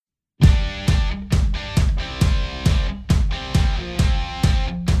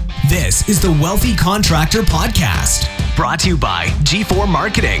This is the Wealthy Contractor Podcast, brought to you by G4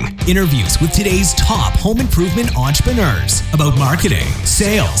 Marketing. Interviews with today's top home improvement entrepreneurs about marketing,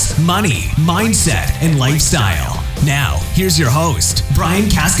 sales, money, mindset, and lifestyle. Now, here's your host, Brian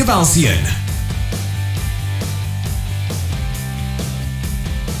Kaskavalciyan.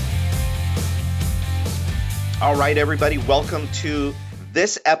 All right, everybody, welcome to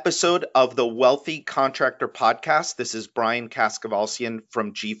this episode of the Wealthy Contractor Podcast. This is Brian Kaskavalciyan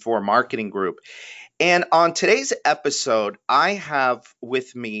from G4 Marketing Group. And on today's episode, I have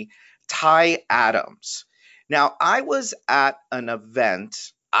with me Ty Adams. Now, I was at an event,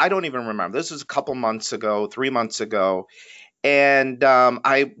 I don't even remember, this was a couple months ago, 3 months ago, and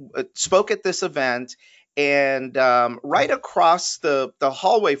I spoke at this event, and right across the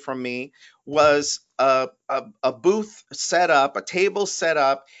hallway from me was a booth set up, a table set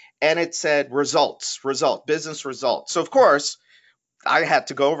up, and it said business results. So of course, I had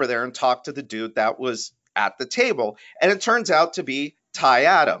to go over there and talk to the dude that was at the table, and it turns out to be Ty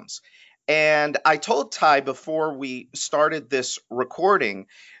Adams. And I told Ty before we started this recording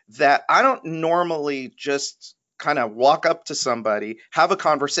that I don't normally just kind of walk up to somebody, have a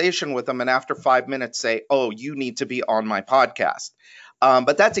conversation with them, and after 5 minutes say, "Oh, you need to be on my podcast."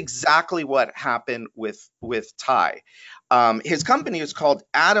 But that's exactly what happened with Ty. His company is called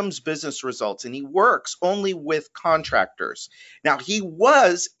Adams Business Results, and he works only with contractors. Now, he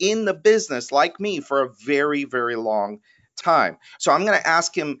was in the business like me for a very, very long time. So I'm going to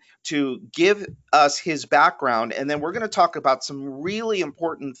ask him to give us his background, and then we're going to talk about some really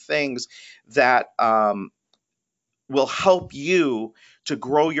important things that will help you to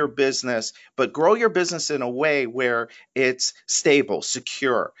grow your business, but grow your business in a way where it's stable,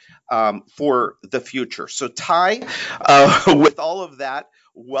 secure for the future. So Ty, with all of that,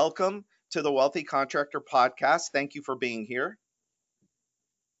 welcome to the Wealthy Contractor Podcast. Thank you for being here.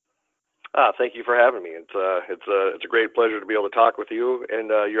 Thank you for having me. It's a great pleasure to be able to talk with you and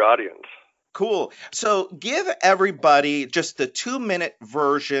your audience. Cool. So give everybody just the 2-minute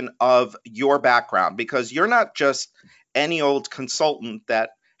version of your background, because you're not just any old consultant that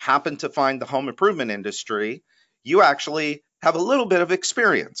happened to find the home improvement industry. You actually have a little bit of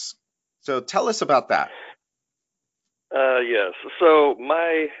experience. So tell us about that. Yes. So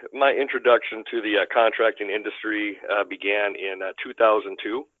my introduction to the contracting industry began in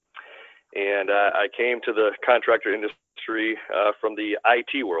 2002. And I came to the contractor industry from the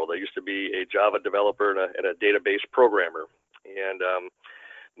IT world. I used to be a Java developer and a database programmer. And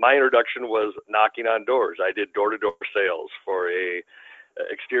my introduction was knocking on doors. I did door-to-door sales for a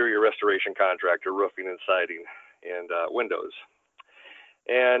exterior restoration contractor, roofing and siding and windows.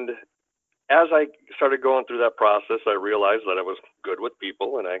 And as I started going through that process, I realized that I was good with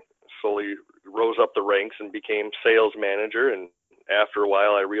people, and I slowly rose up the ranks and became sales manager. And after a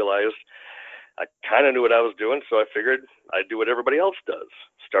while, I realized I kind of knew what I was doing, so I figured I'd do what everybody else does,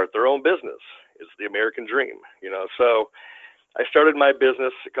 start their own business. It's the American dream, So I started my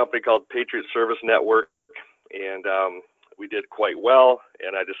business, a company called Patriot Service Network, and we did quite well,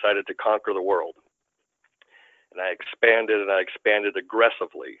 and I decided to conquer the world. And I expanded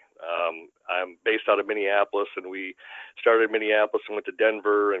aggressively. I'm based out of Minneapolis, and we started in Minneapolis and went to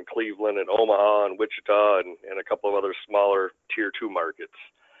Denver and Cleveland and Omaha and Wichita and a couple of other smaller tier 2 markets.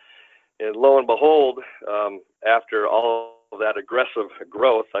 And lo and behold, after all of that aggressive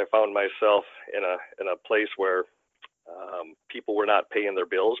growth, I found myself in a place where people were not paying their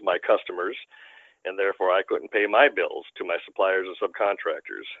bills, my customers, and therefore I couldn't pay my bills to my suppliers and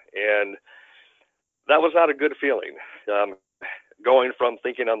subcontractors. And that was not a good feeling. Going from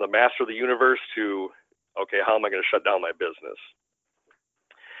thinking I'm the master of the universe to, okay, how am I going to shut down my business?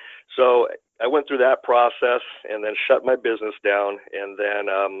 So I went through that process and then shut my business down. And then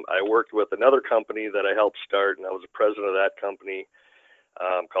I worked with another company that I helped start, and I was the president of that company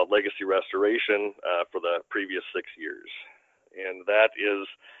called Legacy Restoration for the previous 6 years. And that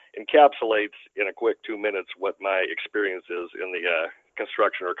encapsulates in a quick 2 minutes what my experience is in the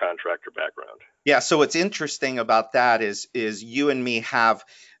construction or contractor background. Yeah, so what's interesting about that is you and me have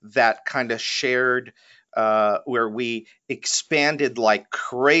that kind of shared where we expanded like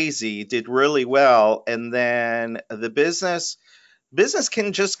crazy, did really well, and then the business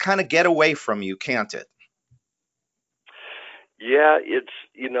can just kind of get away from you, can't it? Yeah, it's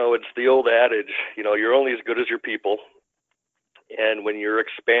the old adage, you're only as good as your people. And when you're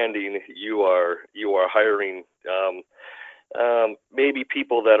expanding, you are hiring maybe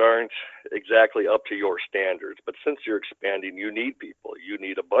people that aren't exactly up to your standards. But since you're expanding, you need people. You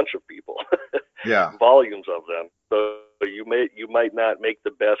need a bunch of people. Yeah. Volumes of them. So you might not make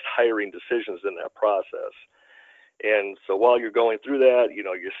the best hiring decisions in that process. And so while you're going through that, you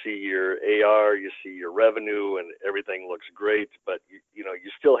know, you see your AR, you see your revenue, and everything looks great, but you know, you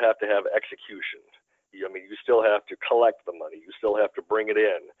still have to have execution. I mean, you still have to collect the money, you still have to bring it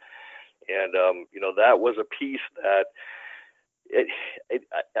in, and you know, that was a piece that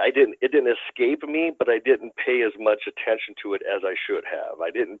it didn't escape me, but I didn't pay as much attention to it as I should have. I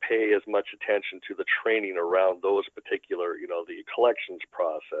didn't pay as much attention to the training around those particular, you know, the collections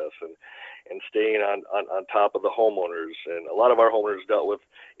process and staying on top of the homeowners. And a lot of our homeowners dealt with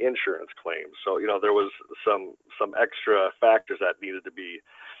insurance claims. So, you know, there was some extra factors that needed to be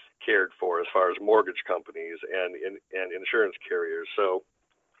cared for as far as mortgage companies and insurance carriers. So,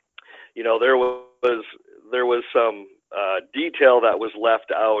 you know, there was some detail that was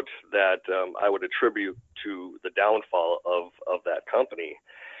left out that I would attribute to the downfall of that company.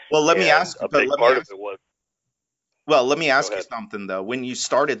 Well, let me ask. A big part of it was. Well, let me ask you something though. When you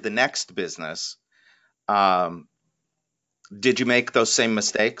started the next business, did you make those same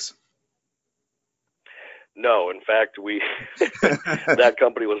mistakes? No, in fact, that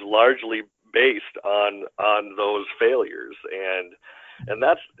company was largely based on those failures, and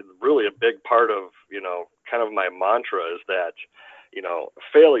that's really a big part of, you know, kind of my mantra is that, you know,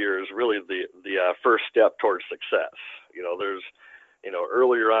 failure is really the first step towards success. You know, there's, you know,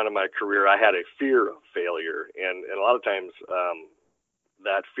 earlier on in my career, I had a fear of failure, and a lot of times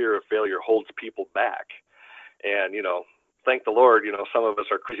that fear of failure holds people back. And, you know, thank the Lord, you know, some of us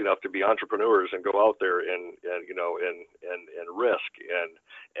are crazy enough to be entrepreneurs and go out there and you know, and risk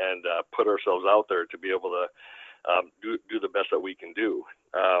and put ourselves out there to be able to do the best that we can do.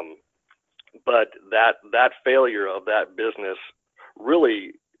 But that failure of that business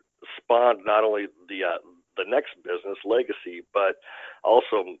really spawned not only the next business, Legacy, but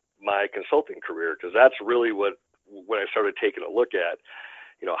also my consulting career, because that's really when I started taking a look at,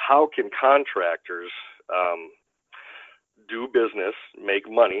 you know, how can contractors do business, make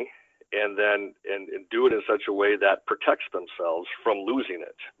money, and then and do it in such a way that protects themselves from losing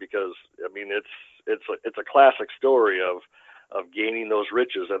it. Because I mean, it's a classic story of gaining those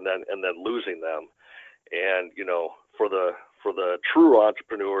riches and then losing them. And you know, for the true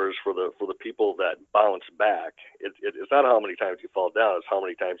entrepreneurs, for the people that bounce back, it's not how many times you fall down, it's how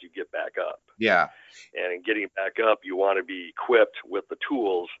many times you get back up. Yeah. And in getting back up, you want to be equipped with the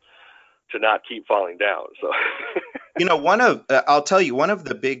tools to not keep falling down. So, you know, I'll tell you, one of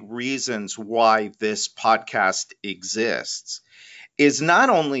the big reasons why this podcast exists is not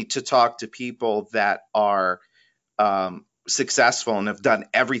only to talk to people that are successful and have done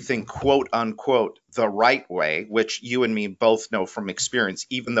everything, quote unquote, the right way, which you and me both know from experience,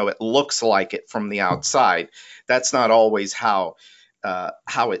 even though it looks like it from the outside, that's not always how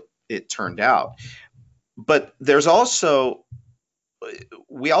it turned out. But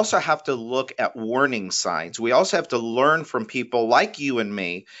we also have to look at warning signs. We also have to learn from people like you and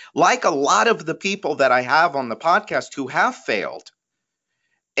me, like a lot of the people that I have on the podcast who have failed.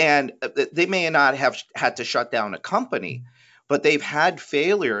 And they may not have had to shut down a company, but they've had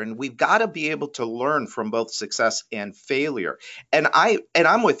failure, and we've got to be able to learn from both success and failure. And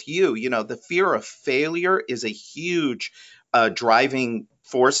I'm with you. You know, the fear of failure is a huge driving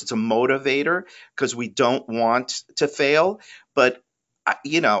force. It's a motivator because we don't want to fail. But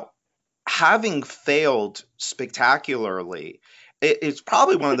you know, having failed spectacularly, it's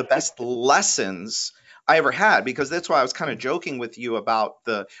probably one of the best lessons I ever had, because that's why I was kind of joking with you about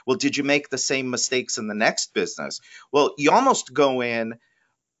well, did you make the same mistakes in the next business? Well, you almost go in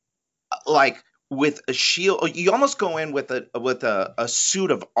like with a shield. You almost go in with a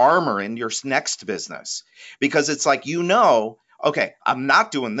suit of armor in your next business, because it's like, you know, okay, I'm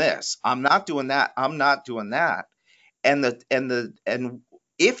not doing this, I'm not doing that, I'm not doing that. And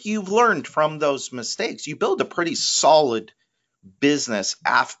if you've learned from those mistakes, you build a pretty solid business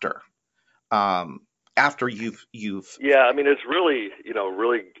after you've. Yeah, I mean, it's really, you know,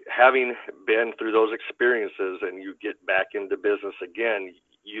 really having been through those experiences and you get back into business again,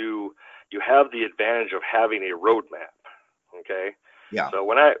 you have the advantage of having a roadmap. Okay. Yeah. So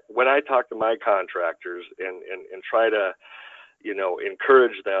when I talk to my contractors and try to, you know,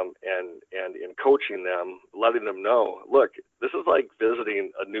 encourage them and in coaching them, letting them know, look, this is like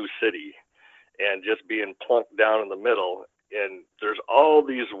visiting a new city and just being plunked down in the middle. And there's all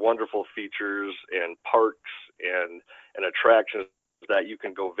these wonderful features and parks and attractions that you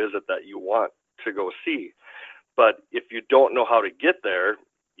can go visit that you want to go see. But if you don't know how to get there,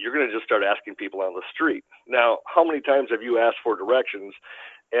 you're going to just start asking people on the street. Now, how many times have you asked for directions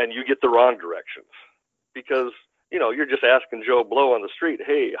and you get the wrong directions? Because you know, you're just asking Joe Blow on the street,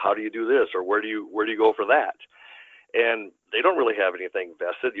 hey, how do you do this? Or where do you go for that? And they don't really have anything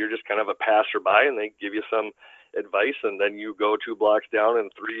vested. You're just kind of a passerby, and they give you some advice, and then you go 2 blocks down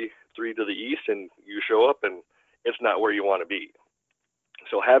and three to the east, and you show up, and it's not where you want to be.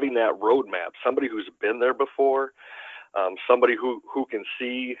 So having that roadmap, somebody who's been there before, somebody who can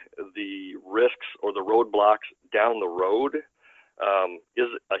see the risks or the roadblocks down the road, is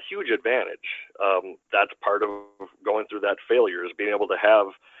a huge advantage. That's part of going through that failure, is being able to have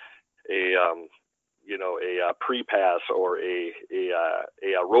a pre-pass or a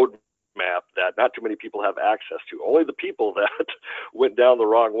roadmap that not too many people have access to. Only the people that went down the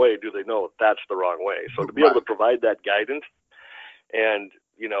wrong way do they know that's the wrong way. So to be able to provide that guidance, and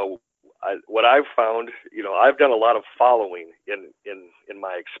what I've found, I've done a lot of following in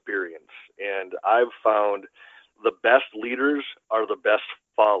my experience, and I've found the best leaders are the best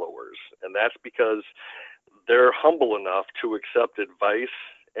followers, and that's because they're humble enough to accept advice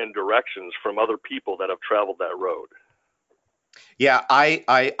and directions from other people that have traveled that road. Yeah,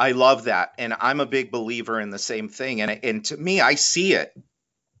 I love that, and I'm a big believer in the same thing. And to me, I see it.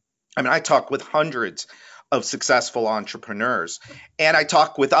 I mean, I talk with hundreds of successful entrepreneurs, and I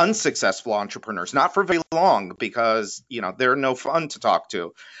talk with unsuccessful entrepreneurs, not for very long, because they're no fun to talk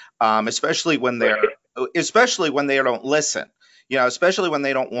to, especially when they don't listen, especially when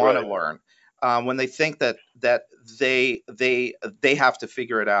they don't want to learn, when they think that they have to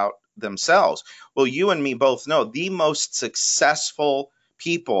figure it out themselves. Well, you and me both know the most successful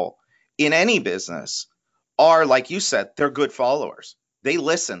people in any business are, like you said, they're good followers. They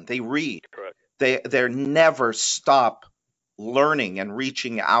listen, they read. Correct. They're never stop learning and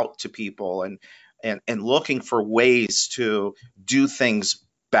reaching out to people and looking for ways to do things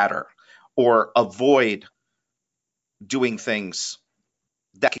better or avoid doing things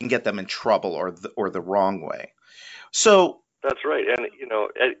that can get them in trouble or the wrong way. So that's right. And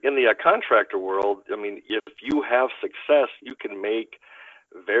in the contractor world, I mean, if you have success, you can make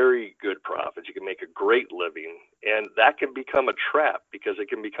very good profits. You can make a great living, and that can become a trap because it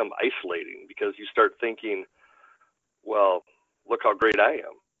can become isolating, because you start thinking, well, look how great I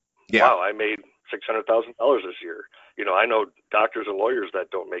am. Yeah. Wow, I made $600,000 this year. I know doctors and lawyers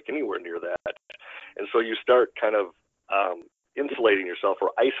that don't make anywhere near that. And so you start kind of insulating yourself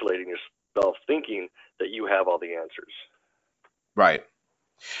or isolating yourself, thinking that you have all the answers. Right.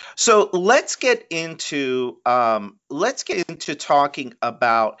 So let's get into talking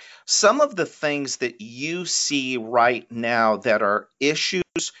about some of the things that you see right now that are issues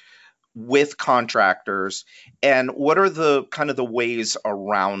with contractors, and what are the kind of the ways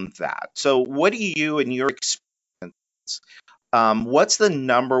around that. So what do you, in your experience, what's the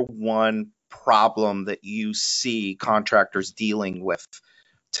number one problem that you see contractors dealing with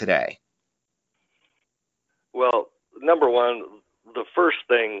today? Well, number one, the first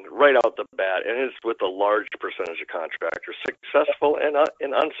thing right out the bat, and it's with a large percentage of contractors, successful and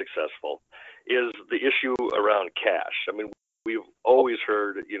unsuccessful, is the issue around cash. I mean, we've always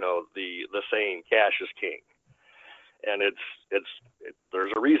heard, the saying, "Cash is king," and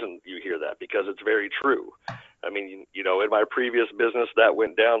there's a reason you hear that, because it's very true. I mean, in my previous business that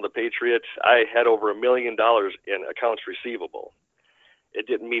went down, the Patriot, I had over $1 million in accounts receivable. It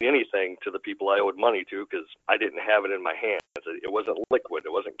didn't mean anything to the people I owed money to, because I didn't have it in my hands. It wasn't liquid.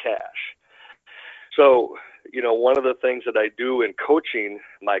 It wasn't cash. So, one of the things that I do in coaching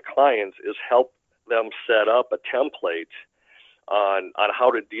my clients is help them set up a template on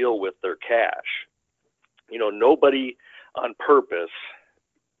how to deal with their cash. Nobody on purpose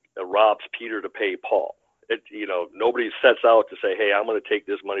robs Peter to pay Paul. Nobody sets out to say, hey, I'm going to take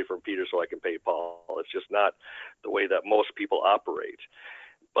this money from Peter so I can pay Paul. It's just not the way that most people operate.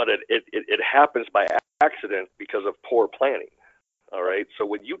 But it happens by accident because of poor planning. All right. So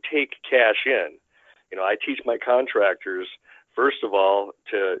when you take cash in, I teach my contractors, first of all,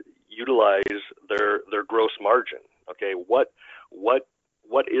 to utilize their gross margin. Okay. What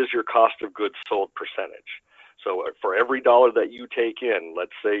is your cost of goods sold percentage? So for every dollar that you take in,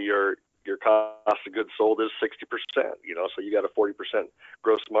 let's say your cost of goods sold is 60%, so you got a 40%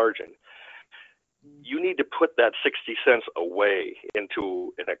 gross margin. You need to put that 60 cents away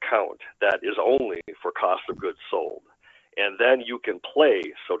into an account that is only for cost of goods sold. And then you can play,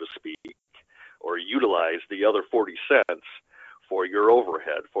 so to speak, or utilize the other 40 cents for your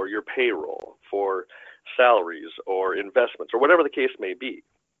overhead, for your payroll, for salaries or investments, or whatever the case may be.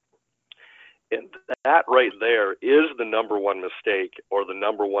 And that right there is the number one mistake, or the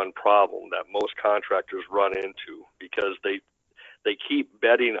number one problem that most contractors run into, because they keep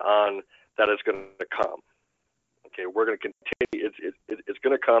betting on that it's going to come. Okay, we're going to continue. It's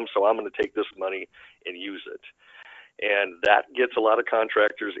going to come, so I'm going to take this money and use it. And that gets a lot of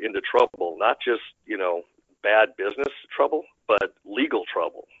contractors into trouble, not just, bad business trouble, but legal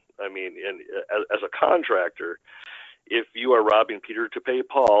trouble. I mean, and as a contractor, if you are robbing Peter to pay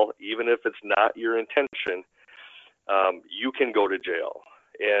Paul, even if it's not your intention, you can go to jail.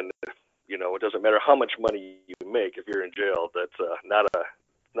 And it doesn't matter how much money you make. If you're in jail, that's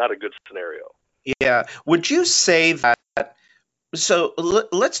not a good scenario. Yeah. Would you say that? So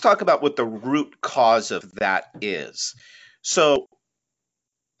let's talk about what the root cause of that is. So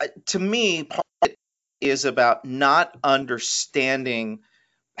to me, part of it is about not understanding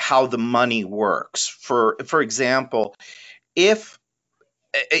how the money works. For example, if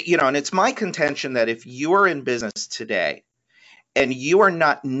and it's my contention that if you are in business today and you are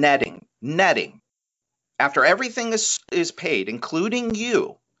not netting after everything is paid, including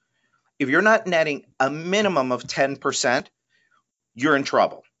you, if you're not netting a minimum of 10%, you're in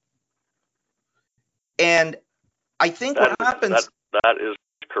trouble. And I think what happens, that is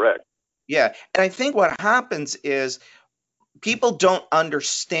correct. Yeah, and I think what happens is people don't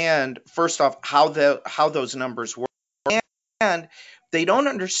understand, first off, how those numbers work, and they don't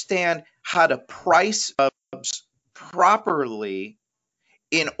understand how to price jobs properly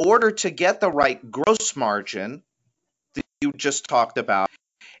in order to get the right gross margin that you just talked about,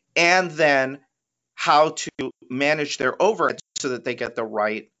 and then how to manage their overhead so that they get the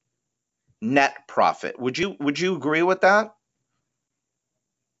right net profit. Would you agree with that?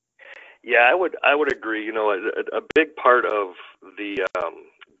 Yeah, I would agree. A big part of the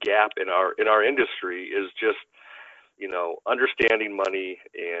gap in our industry is just understanding money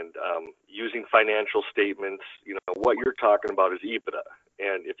and using financial statements. What you're talking about is EBITDA,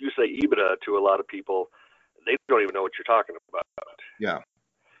 and if you say EBITDA to a lot of people, they don't even know what you're talking about. Yeah.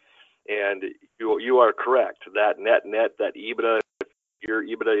 And you are correct. That net, that EBITDA, if your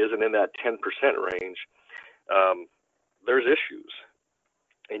EBITDA isn't in that 10% range, there's issues.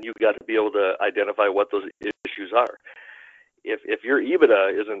 And you've got to be able to identify what those issues are. If your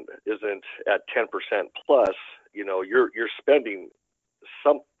EBITDA isn't at 10% plus, you're spending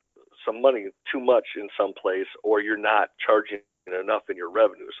some money too much in some place, or you're not charging enough in your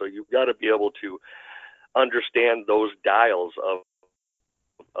revenue. So you've got to be able to understand those dials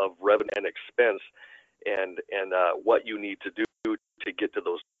of revenue and expense, and what you need to do to get to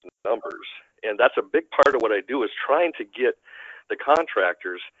those numbers. And that's a big part of what I do, is trying to get the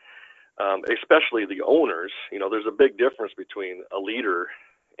contractors, especially the owners. There's a big difference between a leader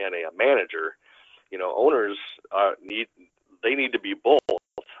and a manager. Owners need to be both,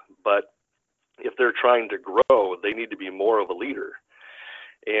 but if they're trying to grow, they need to be more of a leader.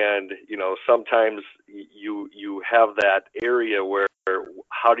 And sometimes you have that area where,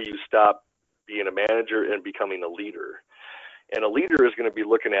 how do you stop being a manager and becoming a leader? And a leader is going to be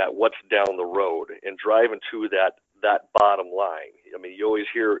looking at what's down the road and driving to that bottom line. I mean, you always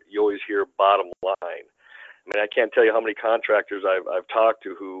hear bottom line. I mean, I can't tell you how many contractors I've talked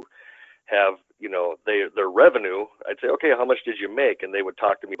to who have, their revenue. I'd say, okay, how much did you make? And they would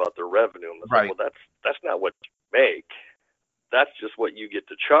talk to me about their revenue. And Right. Like, well, that's not what you make. That's just what you get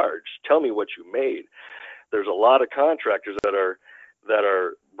to charge. Tell me what you made. There's a lot of contractors that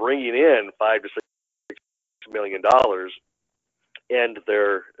are bringing in $5 to $6 million, and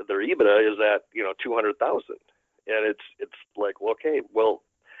their EBITDA is at $200,000, and it's like, well, okay, well,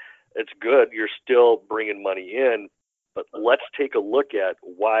 it's good. You're still bringing money in, but let's take a look at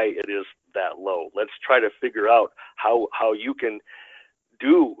why it is that low. Let's try to figure out how you can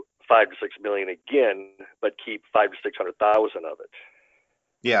do $5 to $6 million again, but keep $500,000 to $600,000 of it.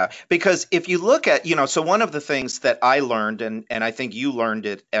 Yeah, because if you look at, so one of the things that I learned, and I think you learned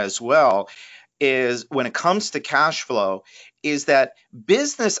it as well, is when it comes to cash flow, is that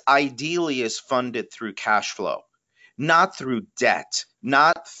business ideally is funded through cash flow, not through debt,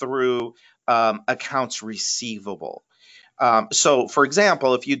 not through accounts receivable. So, for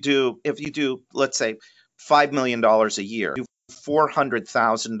example, if you do, let's say, $5 million a year,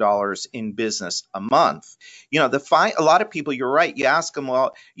 $400,000 in business a month. A lot of people, you're right. You ask them,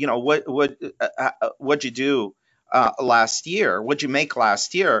 well, what'd you do last year? What'd you make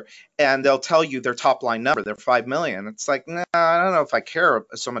last year? And they'll tell you their top line number, they're 5 million. It's like, nah, I don't know if I care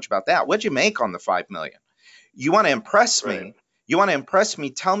so much about that. What'd you make on the 5 million? You want to impress me? Right. You want to impress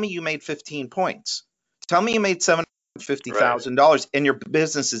me? Tell me you made 15 points. Tell me you made $750,000 and your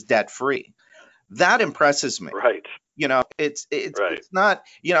business is debt free. That impresses me. Right. It's right. It's not,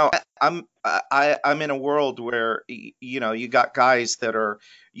 I'm in a world where, you got guys that are,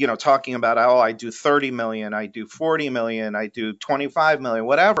 talking about, oh, I do 30 million, I do 40 million, I do 25 million,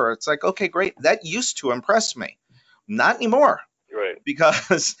 whatever. It's like, okay, great. That used to impress me. Not anymore. Right.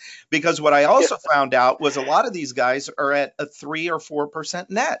 Because what I also found out was a lot of these guys are at a 3 or 4%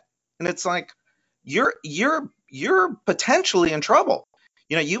 net. And it's like, you're potentially in trouble.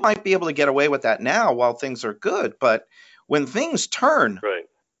 You might be able to get away with that now while things are good, but when things turn, Right.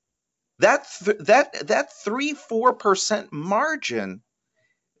 that 3-4% margin,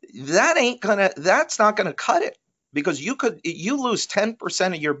 that's not gonna cut it, because you lose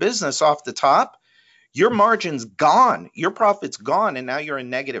 10% of your business off the top, your margin's gone, your profit's gone, and now you're in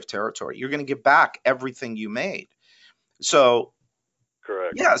negative territory. You're going to give back everything you made. So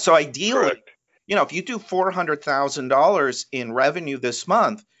Correct. yeah, so ideally, Correct. if you do $400,000 in revenue this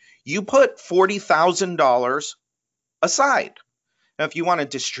month, you put $40,000 aside. Now, if you want to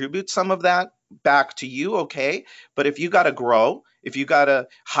distribute some of that back to you, okay. But if you got to grow, if you got to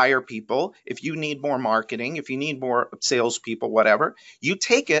hire people, if you need more marketing, if you need more salespeople, whatever, you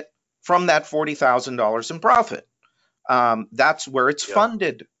take it from that $40,000 in profit. That's where it's Yep.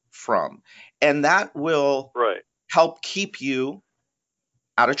 funded from. And that will Right. help keep you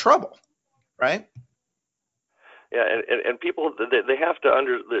out of trouble, right? Yeah, and people, they have to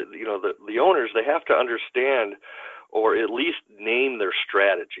the owners, they have to understand, or at least name their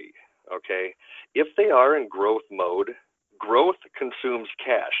strategy. Okay, if they are in growth mode, growth consumes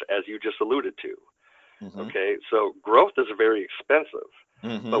cash, as you just alluded to. Mm-hmm. Okay, so growth is very expensive.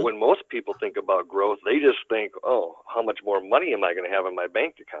 Mm-hmm. But when most people think about growth, they just think, oh, how much more money am I going to have in my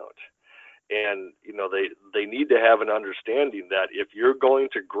bank account? And they need to have an understanding that if you're going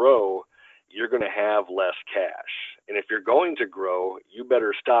to grow, you're going to have less cash. And if you're going to grow, you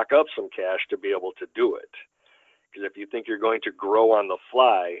better stock up some cash to be able to do it. Because if you think you're going to grow on the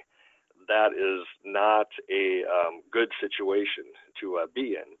fly, that is not a good situation to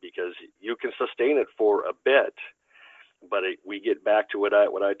be in, because you can sustain it for a bit. But we get back to what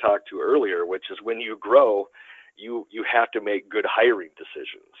I talked to earlier, which is when you grow, you have to make good hiring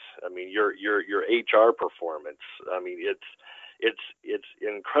decisions. I mean, your HR performance. I mean, it's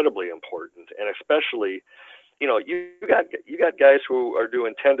incredibly important, and especially, you got guys who are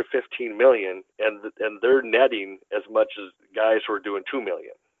doing 10 to 15 million, and they're netting as much as guys who are doing 2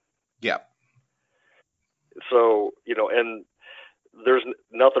 million. Yeah. So and there's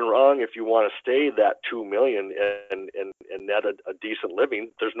nothing wrong if you want to stay that 2 million and net a decent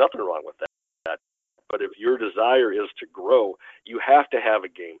living. There's nothing wrong with that. But if your desire is to grow, you have to have a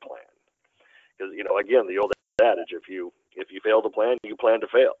game plan. Because again, the old adage: if you fail to plan, you plan to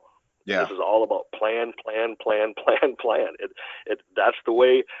fail. Yeah. This is all about plan. That's the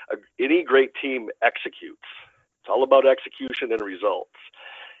way any great team executes. It's all about execution and results.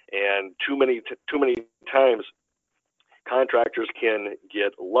 And too many times, contractors can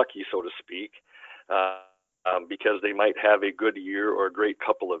get lucky, so to speak, because they might have a good year or a great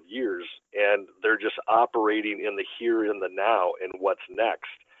couple of years, and they're just operating in the here and the now and what's next,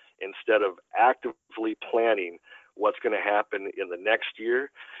 instead of actively planning what's going to happen in the next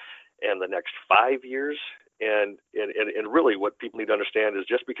year and the next 5 years. And really, what people need to understand is,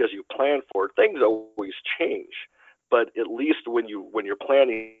 just because you plan for it, things always change. But at least when you're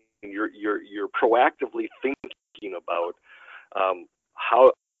planning, you're proactively thinking about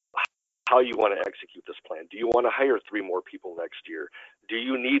how you want to execute this plan. Do you want to hire 3 more people next year? Do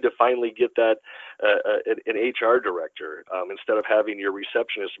you need to finally get that an HR director, instead of having your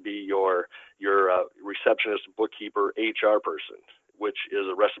receptionist be your receptionist, bookkeeper, HR person, which is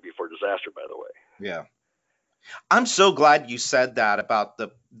a recipe for disaster, by the way. Yeah. I'm so glad you said that about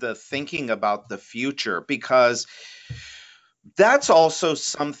the thinking about the future, because that's also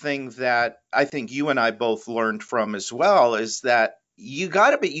something that I think you and I both learned from as well, is that you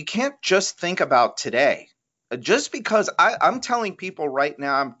can't just think about today. Just because I'm telling people right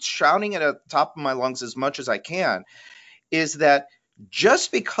now, I'm shouting it at the top of my lungs as much as I can, is that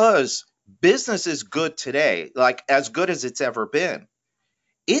just because business is good today, like as good as it's ever been,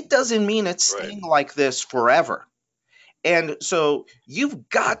 it doesn't mean it's staying like this forever. And so you've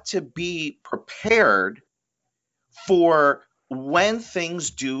got to be prepared for when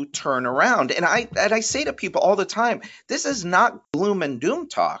things do turn around. And I say to people all the time, this is not gloom and doom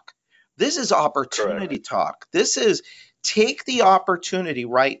talk. This is opportunity talk. This is take the opportunity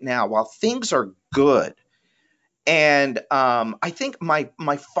right now while things are good. And I think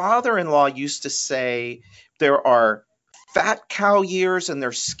my father-in-law used to say there are fat cow years and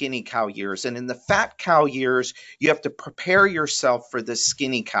there's skinny cow years. And in the fat cow years, you have to prepare yourself for the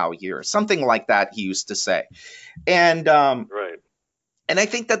skinny cow years. Something like that, he used to say. And and I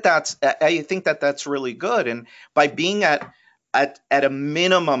think that's really good. And by being at a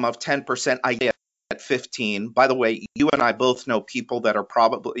minimum of 10%, I get at 15. By the way, you and I both know people that are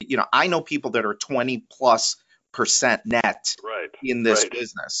probably, I know people that are 20+% net in this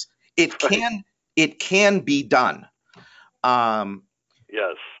business. It can be done.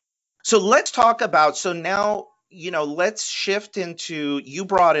 Yes. So let's talk about, so now, let's shift into, you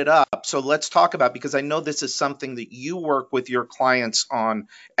brought it up. So let's talk about, because I know this is something that you work with your clients on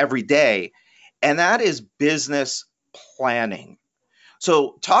every day, and that is business planning.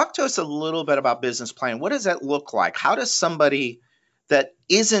 So talk to us a little bit about business planning. What does that look like? How does somebody that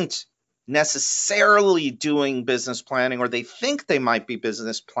isn't necessarily doing business planning, or they think they might be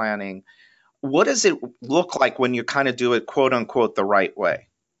business planning, what does it look like when you kind of do it, quote unquote, the right way?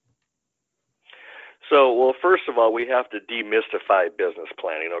 So, well, first of all, we have to demystify business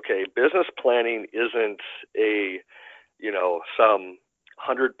planning, okay? Business planning isn't some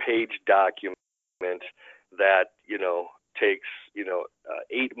 100-page document that, takes,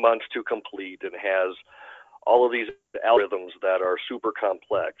 8 months to complete and has all of these algorithms that are super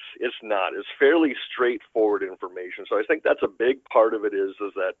complex. It's not. It's fairly straightforward information. So I think that's a big part of it is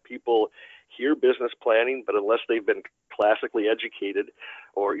that people hear business planning, but unless they've been classically educated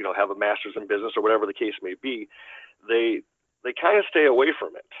or, have a master's in business or whatever the case may be, they kind of stay away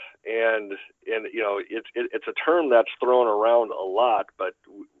from it. And it's a term that's thrown around a lot, but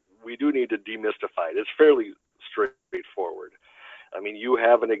we do need to demystify it. It's fairly straightforward. I mean, you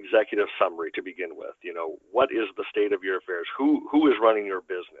have an executive summary to begin with. What is the state of your affairs? Who is running your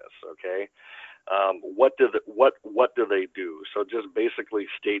business? Okay. What do they do? So just basically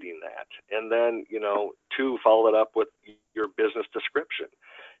stating that, and then to follow it up with your business description.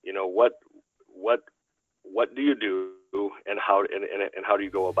 What do you do, and how do you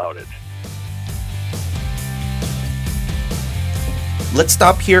go about it? Let's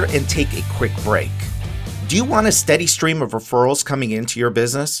stop here and take a quick break. Do you want a steady stream of referrals coming into your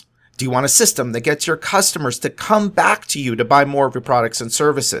business? Do you want a system that gets your customers to come back to you to buy more of your products and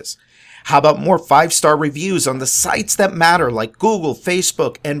services? How about more 5-star reviews on the sites that matter like Google,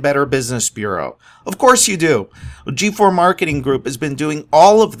 Facebook, and Better Business Bureau? Of course you do. G4 Marketing Group has been doing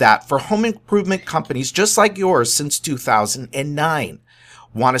all of that for home improvement companies just like yours since 2009.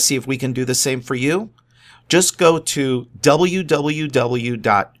 Want to see if we can do the same for you? Just go to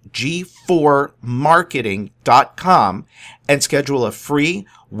www.g4marketing.com and schedule a free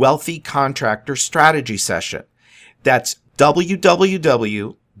Wealthy Contractor Strategy session. That's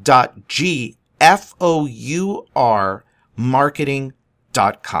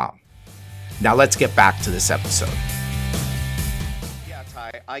www.gfourmarketing.com. Now let's get back to this episode. Yeah,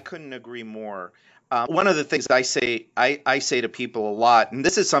 Ty, I couldn't agree more. One of the things I say to people a lot, and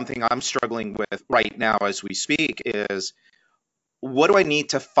this is something I'm struggling with right now as we speak, is what do I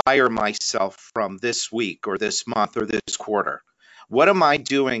need to fire myself from this week or this month or this quarter? What am I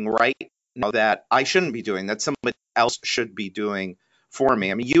doing right now that I shouldn't be doing, that somebody else should be doing for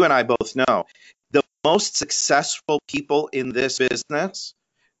me? I mean, you and I both know the most successful people in this business,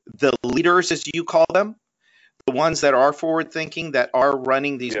 the leaders, as you call them, the ones that are forward thinking, that are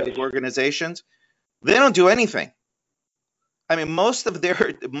running these big organizations, they don't do anything. I mean, most of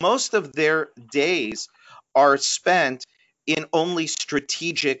their days are spent in only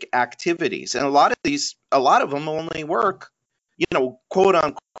strategic activities, and a lot of them only work, quote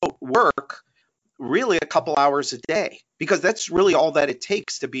unquote work, really a couple hours a day, because that's really all that it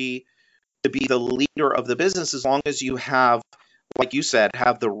takes to be the leader of the business, as long as you have, like you said,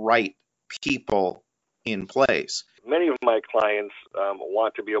 have the right people in place. Many of my clients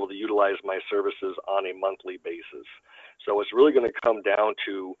want to be able to utilize my services on a monthly basis. So it's really going to come down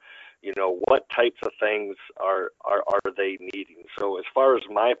to, what types of things are they needing. So as far as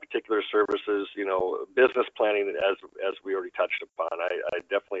my particular services, business planning, as we already touched upon, I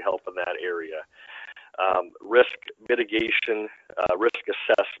definitely help in that area. Risk mitigation, risk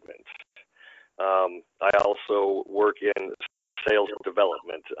assessment. I also work in sales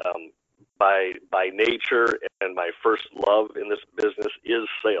development. By nature, and my first love in this business is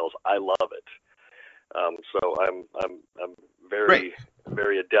sales. I love it. So I'm very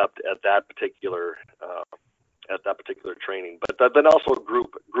very adept at that particular training. But then also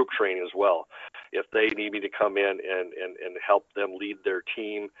group training as well. If they need me to come in and help them lead their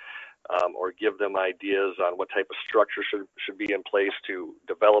team, or give them ideas on what type of structure should be in place to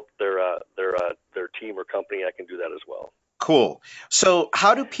develop their team or company, I can do that as well. Cool. So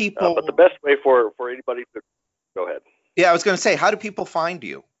how do people... but the best way for anybody to... Go ahead. Yeah, I was going to say, how do people find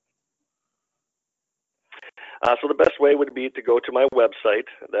you? So the best way would be to go to my website.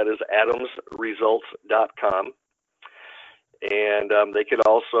 That is adamsresults.com. And they could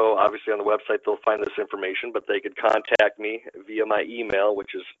also, obviously on the website, they'll find this information, but they could contact me via my email,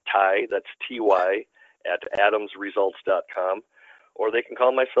 which is Ty, that's Ty, @adamsresults.com. Or they can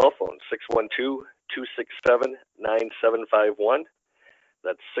call my cell phone, 612-267-9751.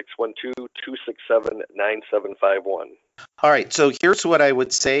 That's 612-267-9751. All right. So here's what I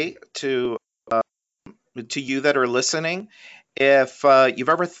would say to you that are listening. If you've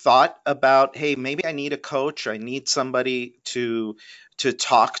ever thought about, hey, maybe I need a coach, I need somebody to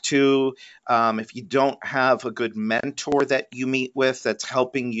talk to. If you don't have a good mentor that you meet with that's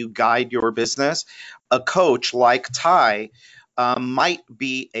helping you guide your business, a coach like Ty might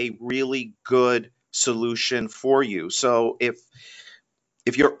be a really good solution for you. So if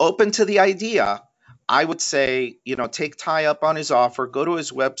you're open to the idea, I would say, take Ty up on his offer, go to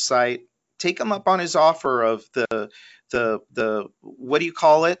his website, take him up on his offer of the what do you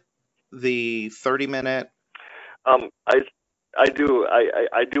call it? The 30-minute. I do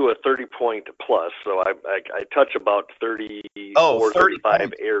a 30-point plus, so I touch about 34, 30 35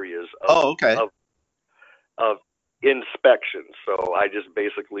 points. areas Okay. of inspection. So I just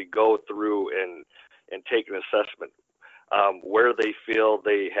basically go through and take an assessment where they feel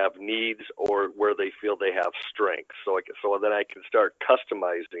they have needs or where they feel they have strengths. So then I can start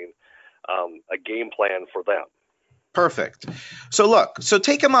customizing a game plan for them. Perfect. So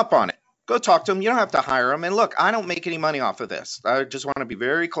take him up on it. Go talk to him. You don't have to hire him. And look, I don't make any money off of this. I just want to be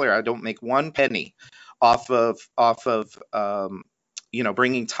very clear. I don't make one penny off of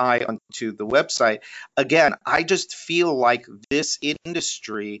bringing Ty onto the website. Again, I just feel like this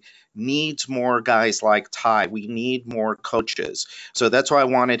industry needs more guys like Ty. We need more coaches. So that's why I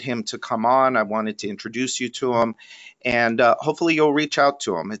wanted him to come on. I wanted to introduce you to him. And hopefully you'll reach out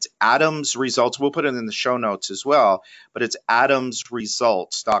to him. It's Adams Results. We'll put it in the show notes as well. But it's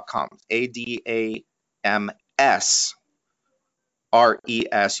adamsresults.com.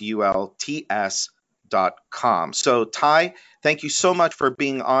 ADAMSRESULTS.com. So Ty, thank you so much for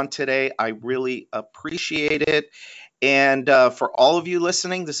being on today. I really appreciate it. And for all of you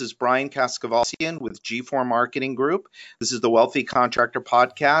listening, this is Brian Kaskavalciyan with G4 Marketing Group. This is the Wealthy Contractor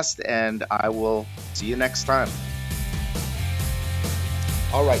Podcast, and I will see you next time.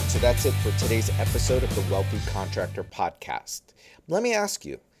 All right, so that's it for today's episode of the Wealthy Contractor Podcast. Let me ask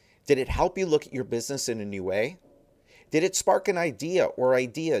you, did it help you look at your business in a new way? Did it spark an idea or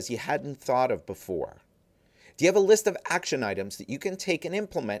ideas you hadn't thought of before? Do you have a list of action items that you can take and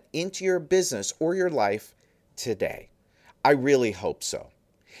implement into your business or your life today? I really hope so.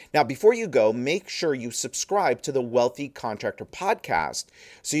 Now, before you go, make sure you subscribe to the Wealthy Contractor Podcast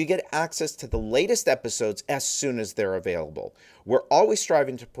so you get access to the latest episodes as soon as they're available. We're always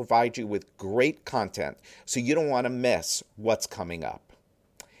striving to provide you with great content, so you don't want to miss what's coming up.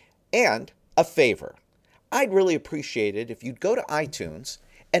 And a favor, I'd really appreciate it if you'd go to iTunes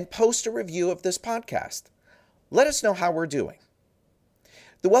and post a review of this podcast. Let us know how we're doing.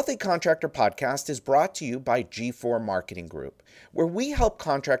 The Wealthy Contractor Podcast is brought to you by G4 Marketing Group, where we help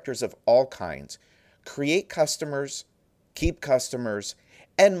contractors of all kinds create customers, keep customers,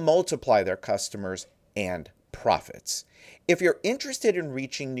 and multiply their customers and profits. If you're interested in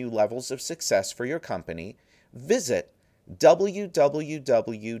reaching new levels of success for your company, visit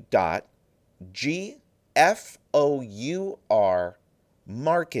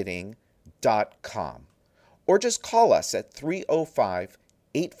www.gfourmarketing.com or just call us at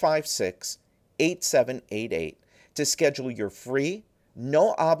 305-856-8788 to schedule your free,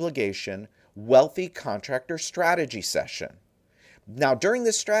 no obligation, Wealthy Contractor Strategy Session. Now, during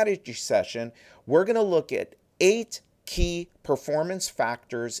this strategy session, we're going to look at 8 key performance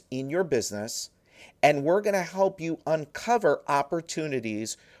factors in your business, and we're going to help you uncover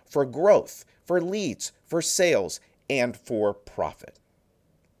opportunities for growth, for leads, for sales, and for profit.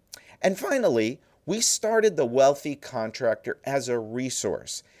 And finally, we started the Wealthy Contractor as a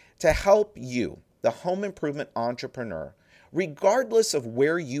resource to help you, the home improvement entrepreneur, regardless of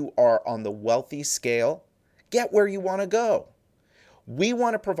where you are on the wealthy scale, get where you want to go. We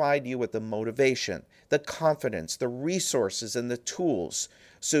want to provide you with the motivation, the confidence, the resources, and the tools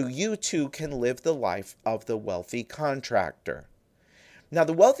so you too can live the life of the wealthy contractor. Now,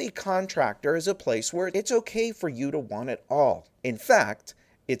 the Wealthy Contractor is a place where it's okay for you to want it all. In fact,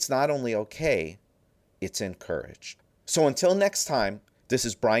 it's not only okay, it's encouraged. So until next time, this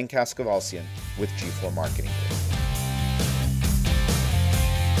is Brian Kaskavalciyan with G4 Marketing Group.